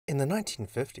In the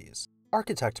 1950s,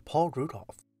 architect Paul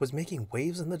Rudolph was making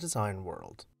waves in the design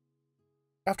world.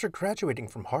 After graduating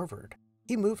from Harvard,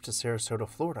 he moved to Sarasota,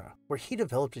 Florida, where he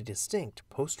developed a distinct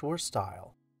post-war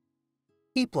style.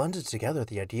 He blended together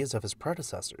the ideas of his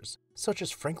predecessors, such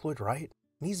as Frank Lloyd Wright,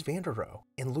 Mies van der Rohe,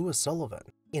 and Louis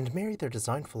Sullivan, and married their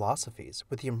design philosophies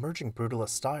with the emerging brutalist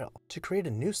style to create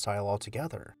a new style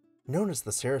altogether, known as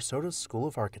the Sarasota School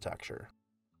of Architecture.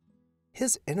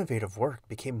 His innovative work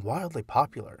became wildly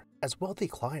popular as wealthy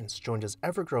clients joined his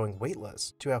ever-growing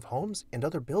waitlist to have homes and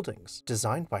other buildings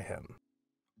designed by him.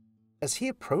 As he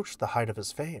approached the height of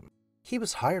his fame, he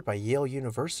was hired by Yale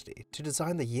University to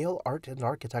design the Yale Art and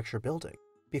Architecture building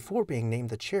before being named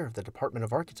the chair of the Department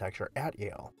of Architecture at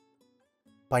Yale.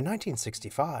 By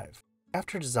 1965,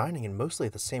 after designing in mostly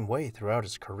the same way throughout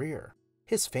his career,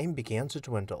 his fame began to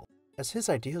dwindle as his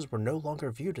ideas were no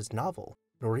longer viewed as novel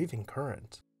nor even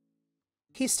current.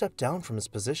 He stepped down from his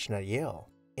position at Yale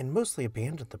and mostly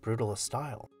abandoned the brutalist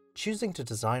style, choosing to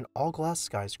design all-glass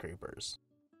skyscrapers.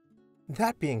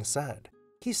 That being said,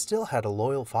 he still had a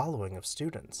loyal following of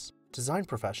students, design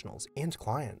professionals, and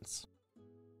clients.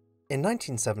 In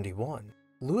 1971,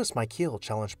 Louis Micheels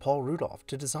challenged Paul Rudolph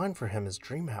to design for him his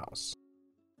dream house.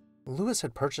 Louis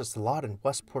had purchased the lot in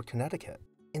Westport, Connecticut,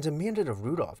 and demanded of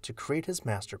Rudolph to create his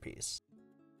masterpiece.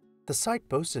 The site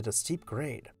boasted a steep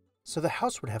grade, so the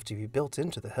house would have to be built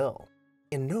into the hill,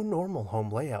 and no normal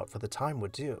home layout for the time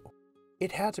would do.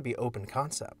 It had to be open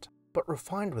concept, but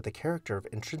refined with the character of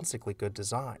intrinsically good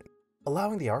design,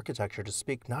 allowing the architecture to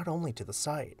speak not only to the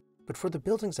site, but for the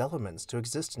building's elements to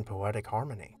exist in poetic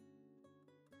harmony.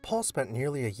 Paul spent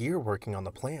nearly a year working on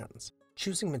the plans,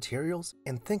 choosing materials,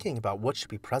 and thinking about what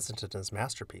should be present in his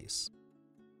masterpiece.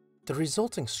 The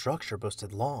resulting structure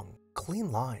boasted long,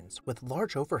 clean lines with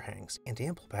large overhangs and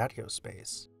ample patio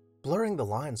space, blurring the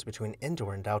lines between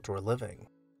indoor and outdoor living.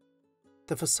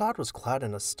 The facade was clad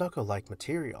in a stucco-like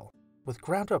material, with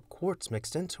ground-up quartz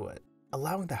mixed into it,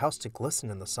 allowing the house to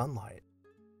glisten in the sunlight.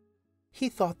 He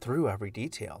thought through every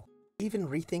detail, even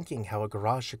rethinking how a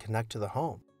garage should connect to the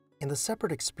home, and the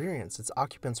separate experience its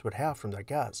occupants would have from their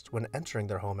guests when entering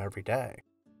their home every day.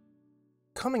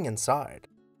 Coming inside,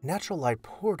 natural light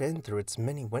poured in through its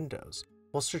many windows,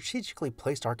 while strategically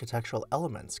placed architectural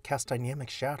elements cast dynamic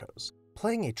shadows,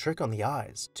 playing a trick on the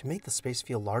eyes to make the space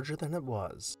feel larger than it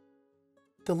was.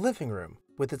 The living room,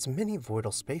 with its many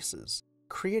voidal spaces,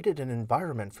 created an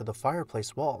environment for the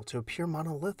fireplace wall to appear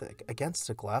monolithic against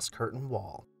a glass curtain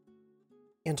wall.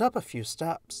 And up a few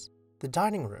steps, the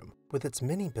dining room, with its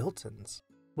many built-ins,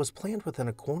 was planned within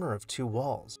a corner of two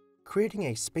walls, creating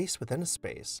a space within a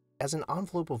space as an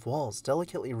envelope of walls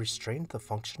delicately restrained the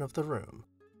function of the room.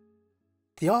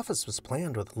 The office was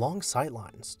planned with long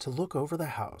sightlines to look over the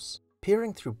house,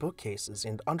 peering through bookcases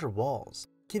and under walls,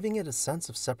 giving it a sense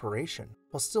of separation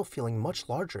while still feeling much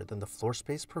larger than the floor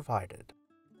space provided.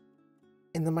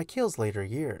 In the Micheels' later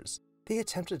years, they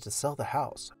attempted to sell the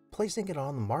house, placing it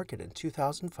on the market in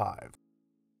 2005.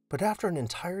 But after an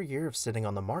entire year of sitting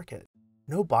on the market,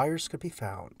 no buyers could be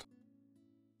found.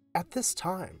 At this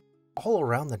time, all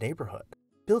around the neighborhood,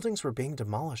 buildings were being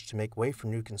demolished to make way for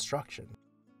new construction.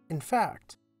 In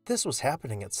fact, this was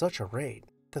happening at such a rate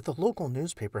that the local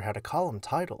newspaper had a column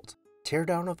titled,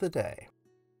 "Teardown of the Day."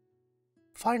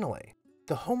 Finally,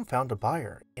 the home found a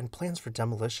buyer and plans for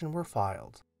demolition were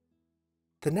filed.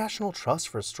 The National Trust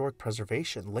for Historic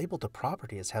Preservation labeled the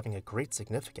property as having a great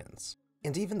significance,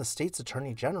 and even the state's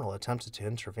attorney general attempted to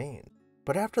intervene.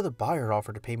 But after the buyer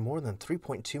offered to pay more than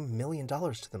 $3.2 million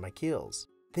to the Micheels,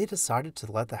 they decided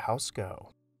to let the house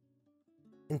go.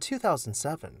 In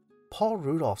 2007, Paul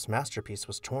Rudolph's masterpiece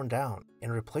was torn down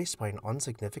and replaced by an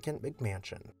insignificant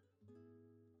McMansion.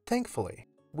 Thankfully,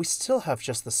 we still have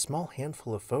just the small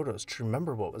handful of photos to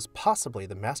remember what was possibly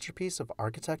the masterpiece of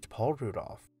architect Paul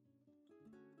Rudolph.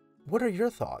 What are your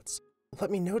thoughts? Let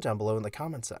me know down below in the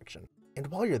comment section. And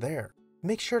while you're there,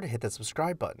 make sure to hit that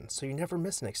subscribe button so you never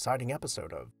miss an exciting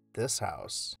episode of This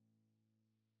House.